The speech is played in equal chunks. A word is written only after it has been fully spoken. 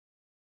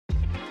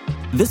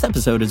This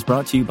episode is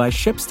brought to you by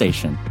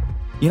ShipStation.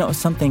 You know,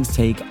 some things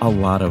take a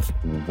lot of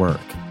work,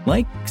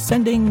 like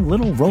sending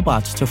little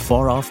robots to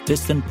far-off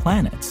distant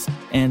planets.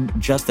 And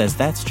just as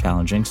that's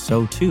challenging,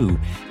 so too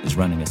is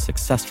running a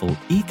successful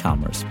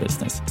e-commerce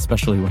business,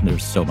 especially when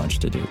there's so much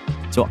to do.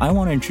 So I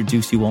want to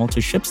introduce you all to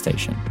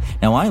ShipStation.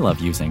 Now, I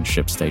love using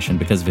ShipStation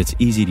because of its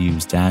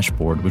easy-to-use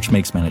dashboard, which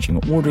makes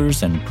managing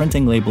orders and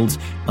printing labels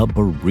a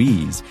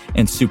breeze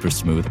and super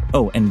smooth.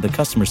 Oh, and the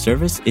customer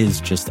service is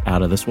just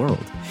out of this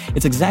world.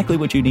 It's exactly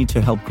what you need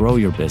to help grow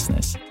your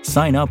business.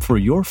 Sign up for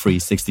your free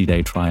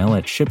 60-day trial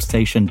at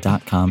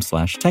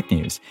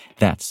shipstation.com/technews.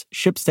 That's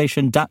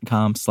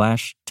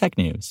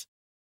shipstation.com/technews.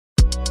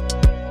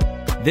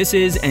 This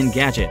is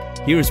Engadget.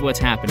 Here's what's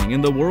happening in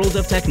the world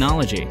of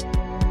technology.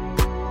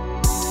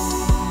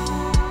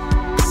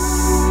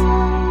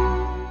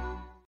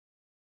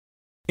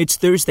 It's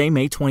Thursday,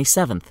 May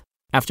 27th.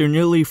 After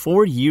nearly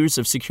 4 years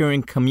of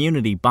securing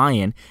community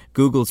buy-in,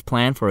 Google's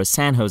plan for a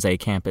San Jose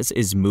campus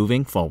is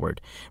moving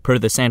forward. Per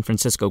the San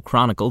Francisco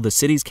Chronicle, the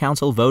city's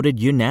council voted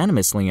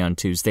unanimously on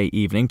Tuesday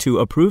evening to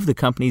approve the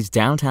company's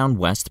Downtown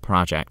West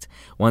project.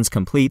 Once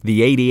complete,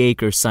 the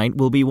 80-acre site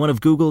will be one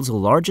of Google's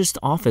largest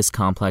office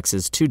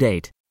complexes to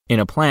date. In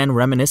a plan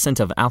reminiscent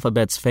of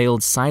Alphabet's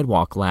failed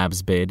Sidewalk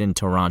Labs bid in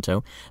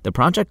Toronto, the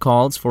project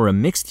calls for a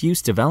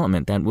mixed-use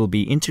development that will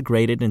be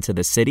integrated into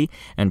the city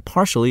and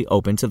partially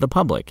open to the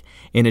public.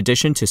 In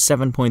addition to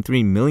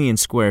 7.3 million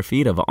square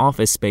feet of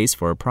office space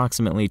for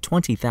approximately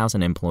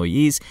 20,000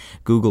 employees,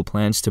 Google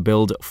plans to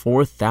build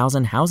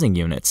 4,000 housing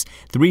units,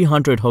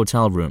 300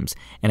 hotel rooms,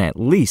 and at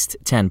least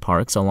 10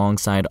 parks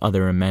alongside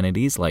other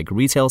amenities like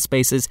retail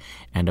spaces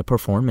and a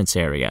performance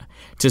area.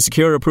 To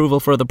secure approval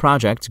for the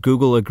project,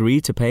 Google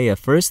agreed to pay a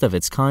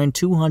first-of-its-kind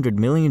 $200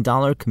 million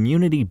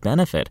community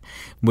benefit,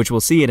 which will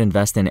see it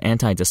invest in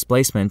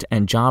anti-displacement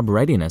and job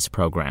readiness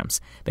programs.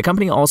 The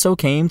company also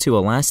came to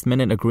a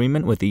last-minute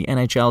agreement with the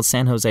NHL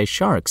San Jose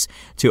Sharks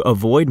to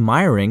avoid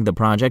miring the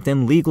project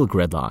in legal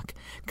gridlock.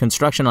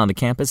 Construction on the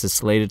campus is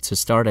slated to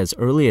start as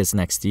early as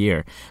next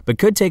year, but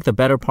could take the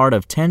better part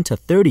of 10 to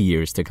 30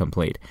 years to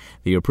complete.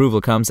 The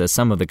approval comes as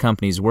some of the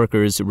company's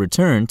workers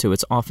return to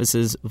its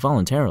offices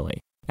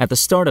voluntarily. At the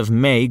start of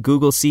May,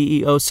 Google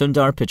CEO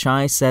Sundar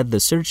Pichai said the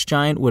search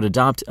giant would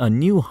adopt a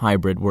new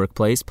hybrid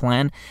workplace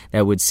plan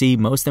that would see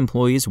most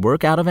employees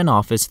work out of an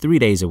office 3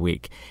 days a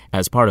week.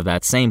 As part of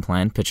that same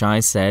plan,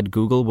 Pichai said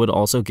Google would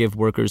also give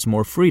workers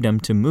more freedom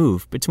to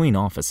move between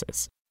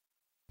offices.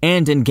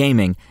 And in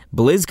gaming,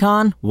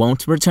 BlizzCon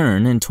won't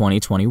return in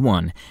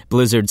 2021.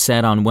 Blizzard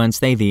said on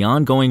Wednesday the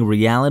ongoing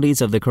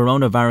realities of the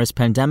coronavirus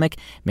pandemic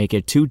make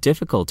it too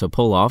difficult to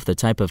pull off the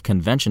type of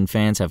convention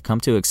fans have come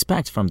to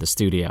expect from the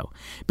studio.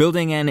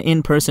 Building an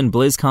in-person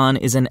BlizzCon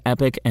is an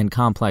epic and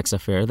complex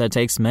affair that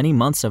takes many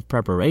months of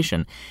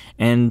preparation,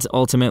 and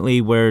ultimately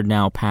we're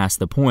now past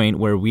the point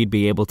where we'd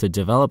be able to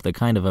develop the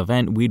kind of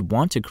event we'd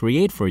want to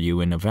create for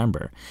you in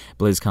November,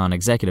 BlizzCon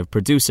executive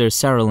producer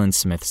Sarah Lynn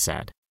Smith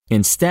said.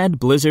 Instead,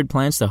 Blizzard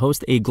plans to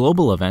host a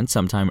global event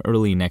sometime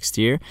early next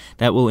year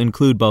that will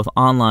include both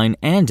online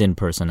and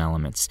in-person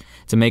elements.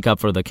 To make up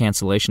for the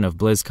cancellation of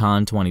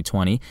BlizzCon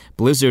 2020,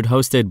 Blizzard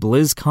hosted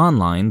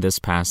BlizzConline this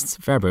past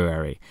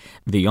February.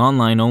 The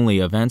online-only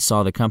event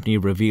saw the company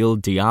reveal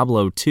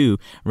Diablo II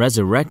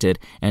Resurrected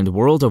and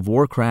World of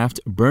Warcraft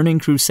Burning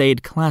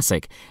Crusade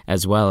Classic,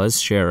 as well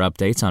as share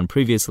updates on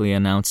previously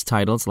announced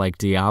titles like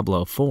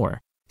Diablo IV.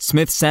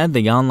 Smith said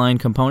the online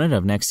component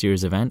of next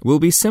year's event will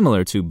be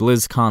similar to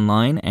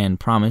BlizzConline and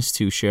promised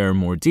to share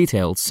more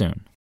details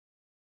soon.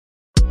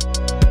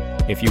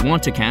 If you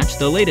want to catch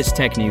the latest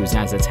tech news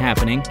as it's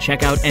happening,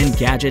 check out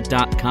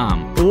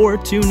Engadget.com or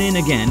tune in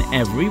again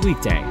every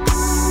weekday.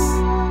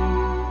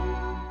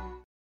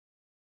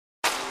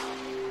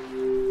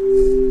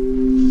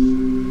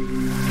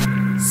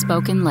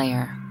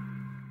 SpokenLayer.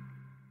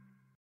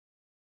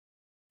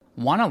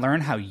 Want to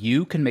learn how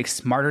you can make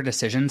smarter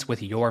decisions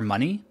with your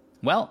money?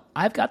 Well,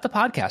 I've got the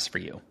podcast for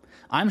you.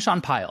 I'm Sean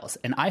Piles,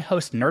 and I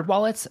host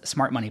NerdWallet's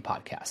Smart Money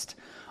Podcast.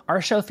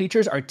 Our show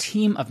features our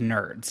team of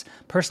nerds,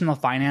 personal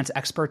finance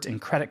experts in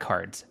credit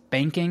cards,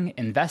 banking,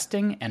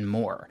 investing, and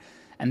more.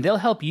 And they'll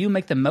help you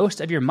make the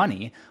most of your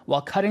money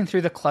while cutting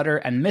through the clutter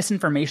and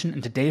misinformation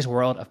in today's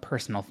world of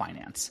personal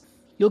finance.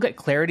 You'll get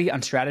clarity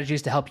on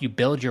strategies to help you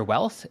build your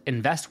wealth,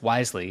 invest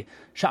wisely,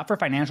 shop for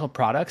financial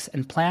products,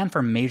 and plan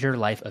for major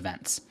life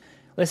events.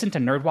 Listen to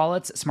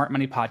NerdWallet's Smart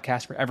Money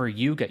Podcast wherever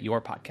you get your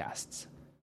podcasts.